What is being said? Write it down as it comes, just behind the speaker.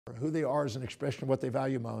Who they are is an expression of what they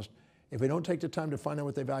value most. If we don't take the time to find out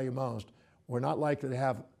what they value most, we're not likely to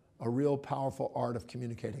have a real powerful art of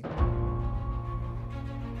communicating.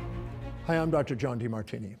 Hi, I'm Dr. John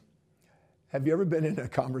Demartini. Have you ever been in a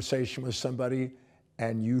conversation with somebody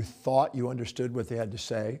and you thought you understood what they had to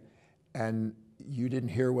say and you didn't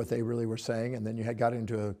hear what they really were saying, and then you got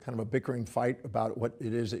into a kind of a bickering fight about what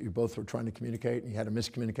it is that you both were trying to communicate and you had a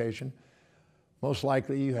miscommunication? Most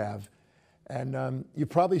likely you have. And you've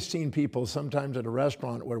probably seen people sometimes at a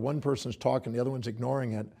restaurant where one person's talking, the other one's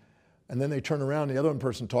ignoring it, and then they turn around, the other one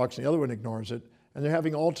person talks and the other one ignores it, and they're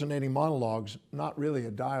having alternating monologues, not really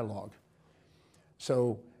a dialogue.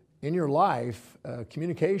 So in your life,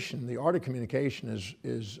 communication, the art of communication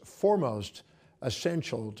is foremost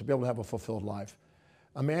essential to be able to have a fulfilled life.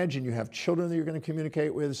 Imagine you have children that you're going to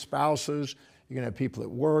communicate with, spouses, you're going to have people at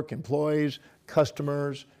work, employees,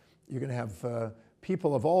 customers, you're going to have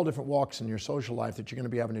people of all different walks in your social life that you're going to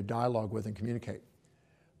be having a dialogue with and communicate.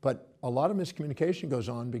 But a lot of miscommunication goes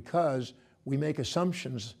on because we make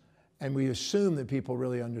assumptions and we assume that people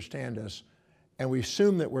really understand us and we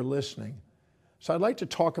assume that we're listening. So I'd like to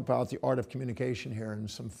talk about the art of communication here and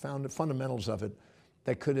some fundamentals of it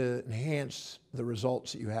that could enhance the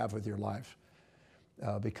results that you have with your life.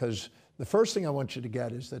 Because the first thing I want you to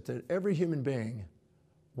get is that every human being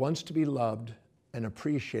wants to be loved and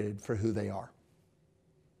appreciated for who they are.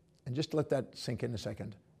 And just let that sink in a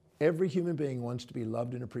second. Every human being wants to be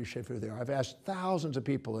loved and appreciated for who they are. I've asked thousands of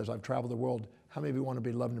people as I've traveled the world, how many of you want to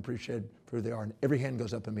be loved and appreciated for who they are? And every hand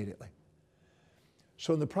goes up immediately.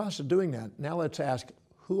 So in the process of doing that, now let's ask,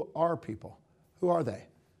 who are people? Who are they?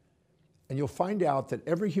 And you'll find out that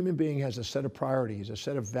every human being has a set of priorities, a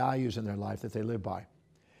set of values in their life that they live by.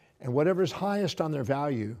 And whatever is highest on their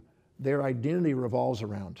value, their identity revolves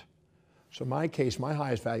around. So in my case, my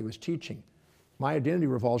highest value is teaching. My identity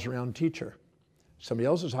revolves around teacher. Somebody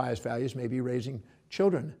else's highest values may be raising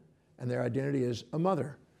children, and their identity is a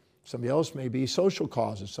mother. Somebody else may be social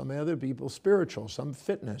causes, some other people spiritual, some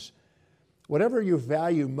fitness. Whatever you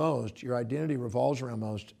value most, your identity revolves around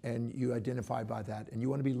most, and you identify by that, and you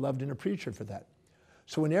want to be loved and appreciated for that.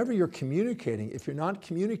 So whenever you're communicating, if you're not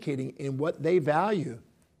communicating in what they value,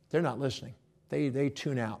 they're not listening. They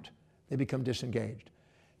tune out. They become disengaged.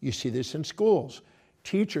 You see this in schools.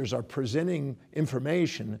 Teachers are presenting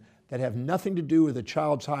information that have nothing to do with the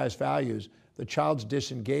child's highest values. The child's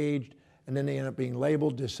disengaged, and then they end up being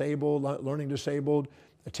labeled disabled, learning disabled,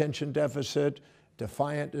 attention deficit,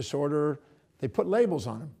 defiant disorder. They put labels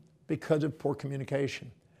on them because of poor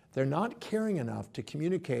communication. They're not caring enough to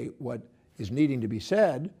communicate what is needing to be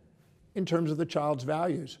said in terms of the child's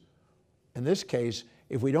values. In this case,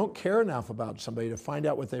 if we don't care enough about somebody to find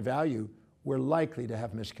out what they value, we're likely to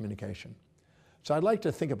have miscommunication. So I'd like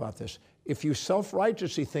to think about this. If you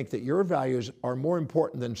self-righteously think that your values are more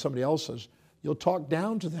important than somebody else's, you'll talk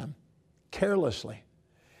down to them carelessly.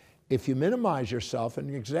 If you minimize yourself and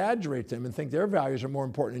exaggerate them and think their values are more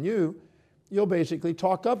important than you, you'll basically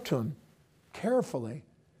talk up to them carefully.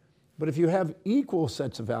 But if you have equal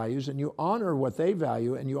sets of values and you honor what they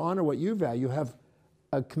value and you honor what you value, have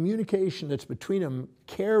a communication that's between them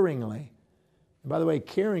caringly. And by the way,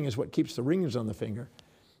 caring is what keeps the rings on the finger.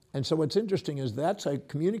 And so what's interesting is that's a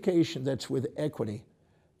communication that's with equity.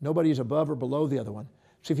 Nobody's above or below the other one.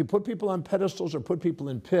 So if you put people on pedestals or put people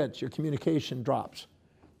in pits, your communication drops.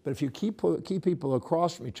 But if you keep people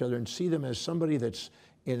across from each other and see them as somebody that's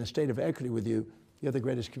in a state of equity with you, you have the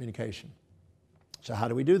greatest communication. So how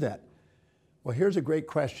do we do that? Well, here's a great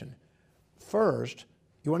question. First,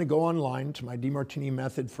 you want to go online to my Demartini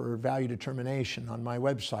method for value determination on my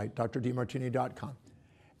website, drdemartini.com.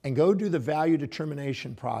 and go do the value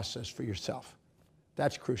determination process for yourself.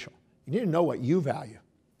 That's crucial. You need to know what you value.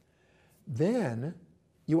 Then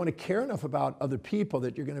you want to care enough about other people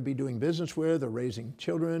that you're going to be doing business with or raising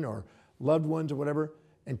children or loved ones or whatever,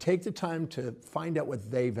 and take the time to find out what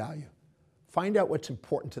they value. Find out what's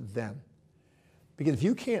important to them. Because if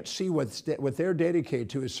you can't see what they're dedicated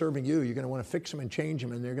to is serving you, you're going to want to fix them and change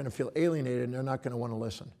them, and they're going to feel alienated and they're not going to want to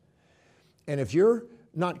listen. And if you're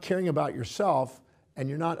not caring about yourself, and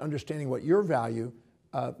you're not understanding what your value,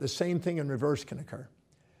 the same thing in reverse can occur.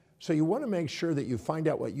 So you want to make sure that you find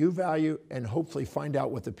out what you value and hopefully find out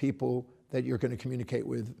what the people that you're going to communicate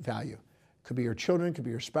with value. It could be your children, it could be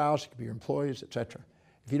your spouse, it could be your employees, etc.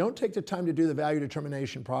 If you don't take the time to do the value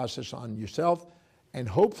determination process on yourself and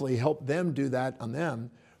hopefully help them do that on them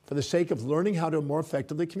for the sake of learning how to more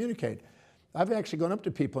effectively communicate. I've actually gone up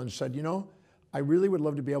to people and said, you know, I really would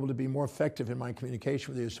love to be able to be more effective in my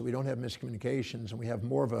communication with you so we don't have miscommunications and we have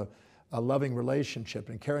more of a loving relationship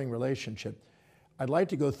and caring relationship. I'd like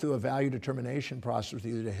to go through a value determination process with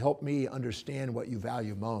you to help me understand what you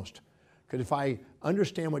value most. Because if I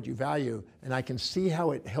understand what you value and I can see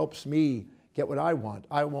how it helps me get what I won't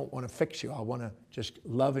want to fix you. I'll want to just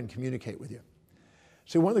love and communicate with you.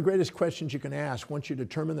 So one of the greatest questions you can ask once you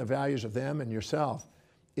determine the values of them and yourself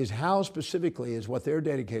is how specifically is what they're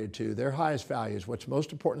dedicated to, their highest values, what's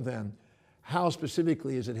most important to them, how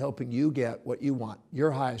specifically is it helping you get what you want,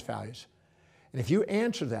 your highest values? And if you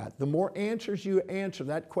answer that, the more answers you answer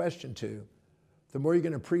that question to, the more you're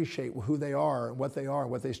going to appreciate who they are and what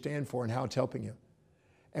they stand for and how it's helping you.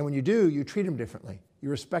 And when you do, you treat them differently. You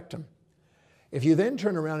respect them. If you then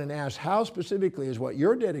turn around and ask how specifically is what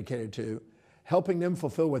you're dedicated to, helping them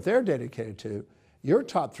fulfill what they're dedicated to, your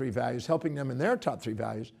top 3 values, helping them in their top 3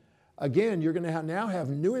 values, again, you're going to now have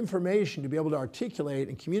new information to be able to articulate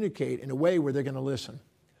and communicate in a way where they're going to listen.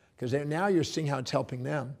 Because now you're seeing how it's helping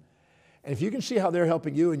them. And if you can see how they're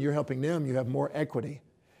helping you and you're helping them, you have more equity.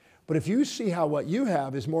 But if you see how what you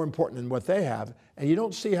have is more important than what they have, and you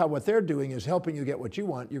don't see how what they're doing is helping you get what you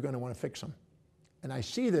want, you're going to want to fix them. And I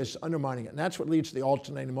see this undermining it. And that's what leads to the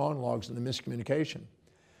alternating monologues and the miscommunication.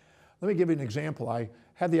 Let me give you an example. I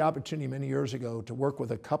had the opportunity many years ago to work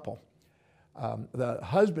with a couple. The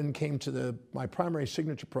husband came to my primary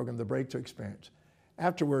signature program, the Breakthrough Experience.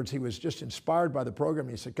 Afterwards, he was just inspired by the program.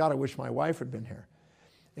 He said, God, I wish my wife had been here.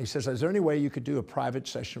 And he says, is there any way you could do a private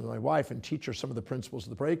session with my wife and teach her some of the principles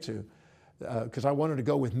of the Breakthrough? Because I want her to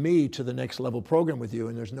go with me to the next level program with you,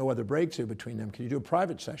 and there's no other breakthrough between them. Can you do a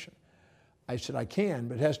private session? I said, I can,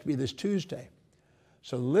 but it has to be this Tuesday.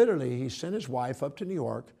 So literally, he sent his wife up to New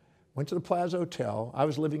York, went to the Plaza Hotel. I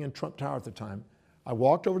was living in Trump Tower at the time. I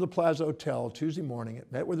walked over to the Plaza Hotel Tuesday morning,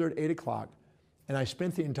 met with her at 8 o'clock, and I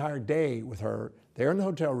spent the entire day with her there in the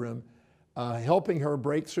hotel room, helping her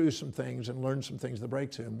break through some things and learn some things to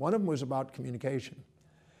break through. And one of them was about communication.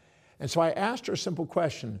 And so I asked her a simple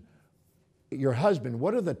question. Your husband,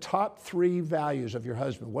 what are the top 3 values of your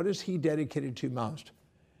husband? What is he dedicated to most?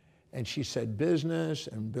 And she said business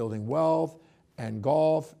and building wealth and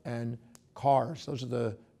golf and cars. Those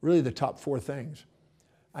are really the top 4 things.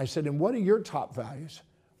 I said, and what are your top values?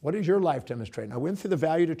 What is your life demonstrating? I went through the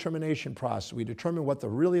value determination process. We determined what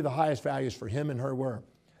really the highest values for him and her were.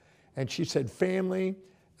 And she said family,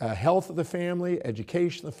 health of the family,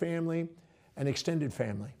 education of the family, and extended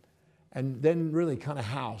family. And then really kind of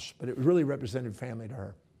house, but it really represented family to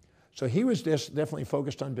her. So he was definitely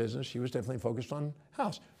focused on business. She was definitely focused on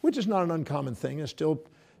house, which is not an uncommon thing. It's still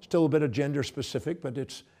a bit of gender specific, but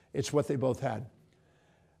it's what they both had.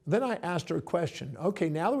 Then I asked her a question. Okay,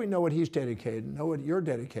 now that we know what he's dedicated, know what you're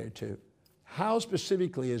dedicated to, how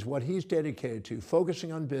specifically is what he's dedicated to,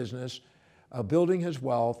 focusing on business, building his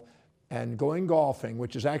wealth, and going golfing,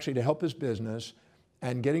 which is actually to help his business,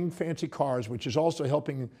 and getting fancy cars, which is also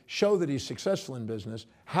helping show that he's successful in business.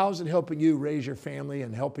 How's it helping you raise your family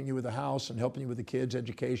and helping you with the house and helping you with the kids'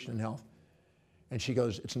 education and health? And she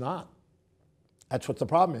goes, it's not. That's what the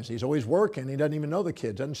problem is. He's always working. He doesn't even know the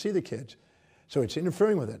kids, doesn't see the kids. So it's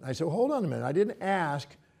interfering with it. I said, well, hold on a minute. I didn't ask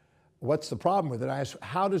what's the problem with it. I asked,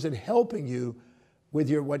 how does it helping you with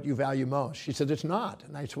what you value most? She said, it's not.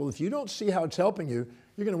 And I said, well, if you don't see how it's helping you,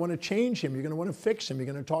 you're going to want to change him. You're going to want to fix him. You're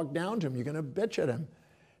going to talk down to him. You're going to bitch at him.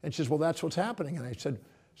 And she says, well, that's what's happening. And I said,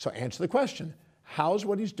 so answer the question. How's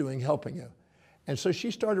what he's doing helping you? And so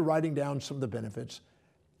she started writing down some of the benefits.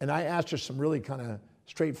 And I asked her some really kind of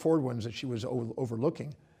straightforward ones that she was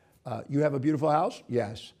overlooking. You have a beautiful house?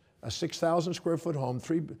 Yes. A 6,000 square foot home,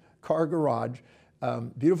 3-car garage,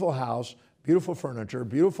 beautiful house, beautiful furniture,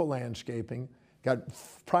 beautiful landscaping, got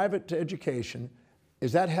private education.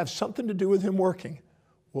 Does that have something to do with him working?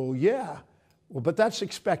 Well, yeah. Well, but that's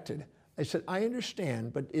expected. I said, I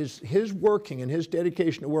understand, but is his working and his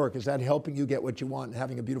dedication to work, is that helping you get what you want and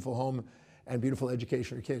having a beautiful home and beautiful education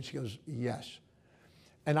for your kids? She goes, yes.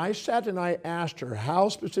 And I sat and I asked her how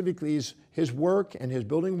specifically is his work and his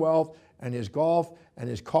building wealth and his golf and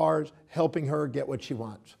his cars helping her get what she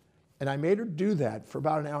wants. And I made her do that for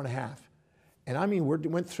about an hour and a half. And I mean, we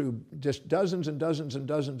went through just dozens and dozens and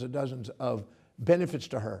dozens and dozens of benefits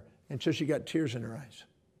to her until she got tears in her eyes.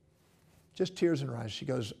 Just tears in her eyes. She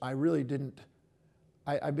goes, I really didn't,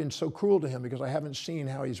 I've been so cruel to him because I haven't seen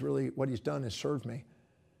how he's really, what he's done has served me.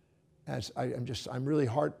 I'm really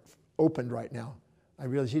heart opened right now. I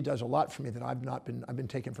realize he does a lot for me that I've been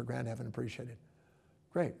taken for granted, haven't appreciated.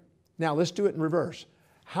 Great. Now let's do it in reverse.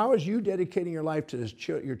 How is you dedicating your life to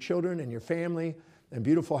your children and your family and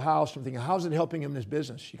beautiful house and thinking, how's it helping him in his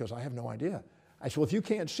business? She goes, I have no idea. I said, well, if you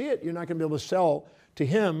can't see it, you're not going to be able to sell to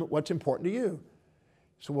him what's important to you.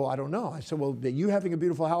 So, well, I don't know. I said, well, you having a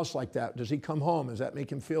beautiful house like that, does he come home? Does that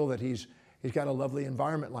make him feel that he's He's got a lovely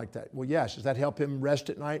environment like that. Well, yes. Does that help him rest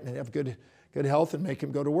at night and have good health and make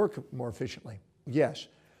him go to work more efficiently? Yes.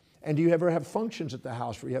 And do you ever have functions at the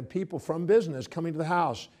house where you have people from business coming to the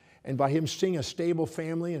house, and by him seeing a stable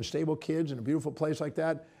family and stable kids in a beautiful place like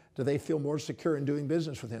that, do they feel more secure in doing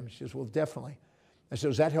business with him? She says, well, definitely. I said,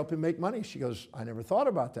 does that help him make money? She goes, I never thought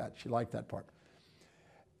about that. She liked that part.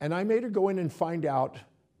 And I made her go in and find out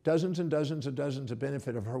dozens and dozens and dozens of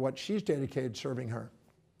benefit of her, what she's dedicated serving her.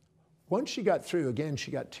 Once she got through, again,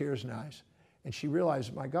 she got tears in her eyes. And she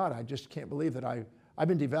realized, my God, I just can't believe that I've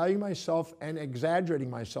been devaluing myself and exaggerating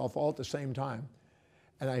myself all at the same time.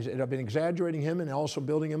 And I've been exaggerating him and also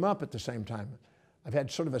building him up at the same time. I've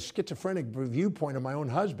had sort of a schizophrenic viewpoint of my own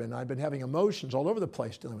husband. I've been having emotions all over the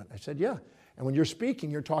place dealing with it. I said, yeah. And when you're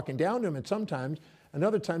speaking, you're talking down to him, and sometimes, and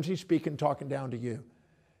other times he's speaking, talking down to you.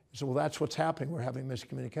 He said, well, that's what's happening. We're having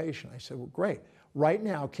miscommunication. I said, well, great. Right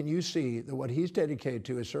now, can you see that what he's dedicated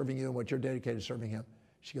to is serving you and what you're dedicated to serving him?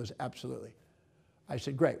 She goes, absolutely. I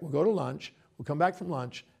said, great. We'll go to lunch. We'll come back from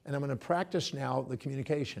lunch, and I'm going to practice now the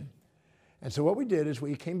communication. And so what we did is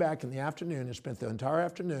we came back in the afternoon and spent the entire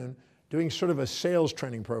afternoon doing sort of a sales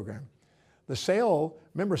training program.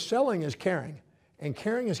 Remember, selling is caring, and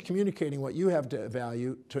caring is communicating what you have to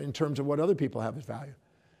value in terms of what other people have as value.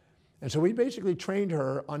 And so we basically trained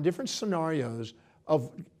her on different scenarios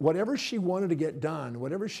of whatever she wanted to get done,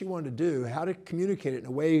 whatever she wanted to do, how to communicate it in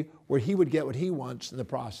a way where he would get what he wants in the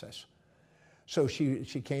process. So she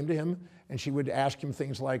came to him and she would ask him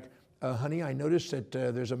things like, honey, I noticed that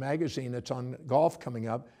there's a magazine that's on golf coming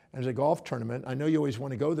up, and there's a golf tournament. I know you always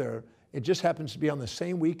want to go there. It just happens to be on the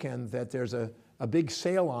same weekend that there's a big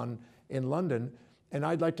sale on in London, and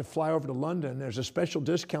I'd like to fly over to London. There's a special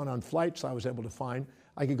discount on flights I was able to find.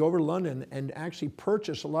 I could go over to London and actually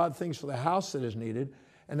purchase a lot of things for the house that is needed,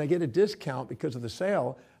 and I get a discount because of the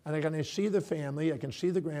sale, and I can see the family, I can see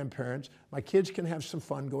the grandparents, my kids can have some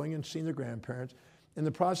fun going and seeing their grandparents. In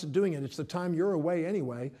the process of doing it, it's the time you're away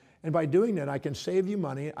anyway, and by doing that, I can save you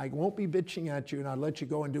money, I won't be bitching at you, and I'll let you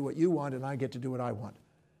go and do what you want, and I get to do what I want.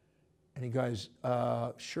 And he goes,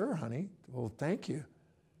 sure, honey, well, thank you.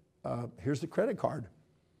 Here's the credit card.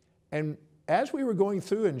 And as we were going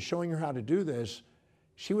through and showing her how to do this,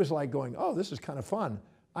 she was like going, oh, this is kind of fun.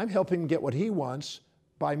 I'm helping him get what he wants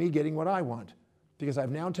by me getting what I want, because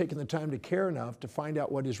I've now taken the time to care enough to find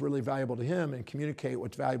out what is really valuable to him and communicate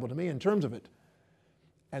what's valuable to me in terms of it.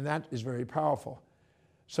 And that is very powerful.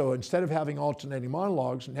 So instead of having alternating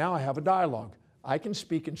monologues, now I have a dialogue. I can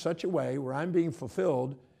speak in such a way where I'm being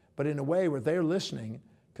fulfilled, but in a way where they're listening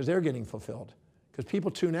because they're getting fulfilled. Because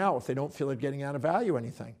people tune out if they don't feel they're getting out of value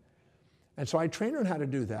anything. And so I trained her on how to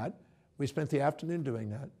do that. We spent the afternoon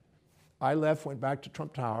doing that. I left, went back to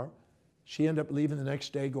Trump Tower. She ended up leaving the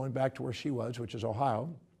next day, going back to where she was, which is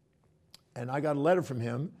Ohio. And I got a letter from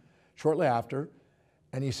him shortly after,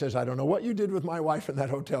 and he says, I don't know what you did with my wife in that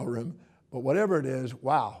hotel room, but whatever it is,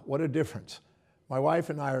 wow, what a difference. My wife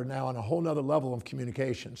and I are now on a whole nother level of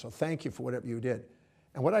communication, so thank you for whatever you did.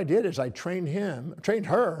 And what I did is I trained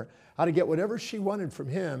her how to get whatever she wanted from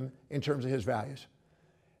him in terms of his values.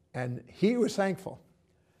 And he was thankful.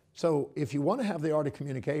 So if you want to have the art of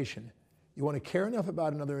communication, you want to care enough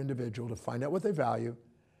about another individual to find out what they value,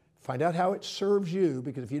 find out how it serves you,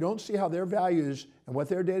 because if you don't see how their values and what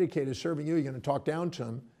they're dedicated is serving you, you're going to talk down to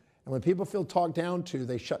them. And when people feel talked down to,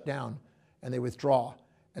 they shut down and they withdraw.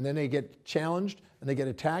 And then they get challenged and they get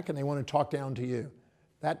attacked and they want to talk down to you.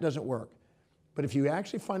 That doesn't work. But if you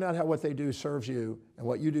actually find out how what they do serves you and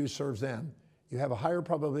what you do serves them, you have a higher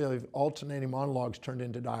probability of alternating monologues turned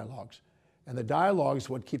into dialogues. And the dialogues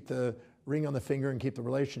would keep the ring on the finger and keep the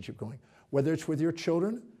relationship going. Whether it's with your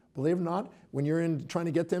children, believe it or not, when you're trying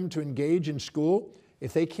to get them to engage in school,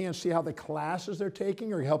 if they can't see how the classes they're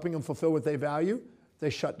taking are helping them fulfill what they value, they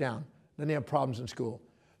shut down. Then they have problems in school.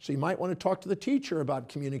 So you might want to talk to the teacher about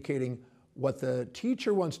communicating what the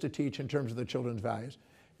teacher wants to teach in terms of the children's values.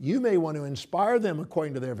 You may want to inspire them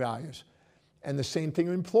according to their values. And the same thing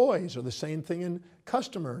in employees, or the same thing in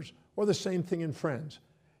customers, or the same thing in friends.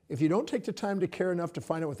 If you don't take the time to care enough to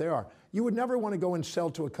find out what they are, you would never want to go and sell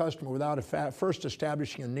to a customer without first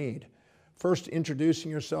establishing a need. First introducing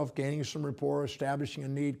yourself, gaining some rapport, establishing a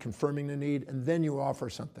need, confirming the need, and then you offer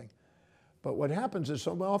something. But what happens is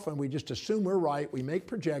so often we just assume we're right, we make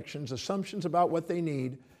projections, assumptions about what they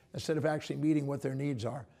need, instead of actually meeting what their needs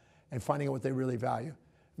are and finding out what they really value.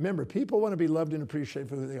 Remember, people want to be loved and appreciated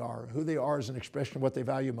for who they are. Who they are is an expression of what they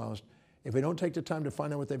value most. If we don't take the time to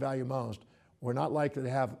find out what they value most, we're not likely to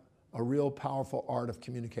have a real powerful art of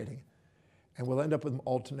communicating. And we'll end up with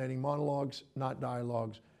alternating monologues, not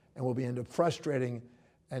dialogues, and we'll end up frustrating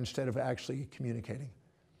instead of actually communicating.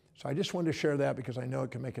 So I just wanted to share that because I know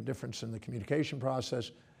it can make a difference in the communication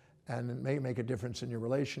process, and it may make a difference in your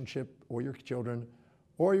relationship or your children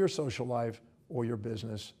or your social life or your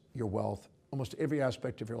business, your wealth. Almost every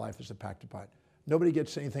aspect of your life is impacted by it. Nobody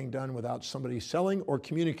gets anything done without somebody selling or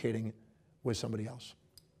communicating with somebody else.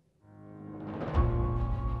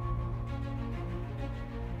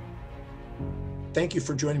 Thank you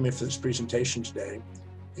for joining me for this presentation today.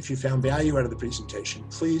 If you found value out of the presentation,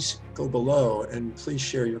 please go below and please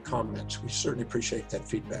share your comments. We certainly appreciate that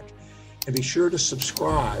feedback. And be sure to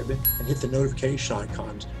subscribe and hit the notification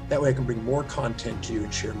icons. That way I can bring more content to you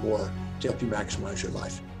and share more to help you maximize your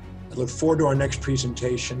life. I look forward to our next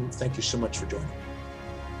presentation. Thank you so much for joining.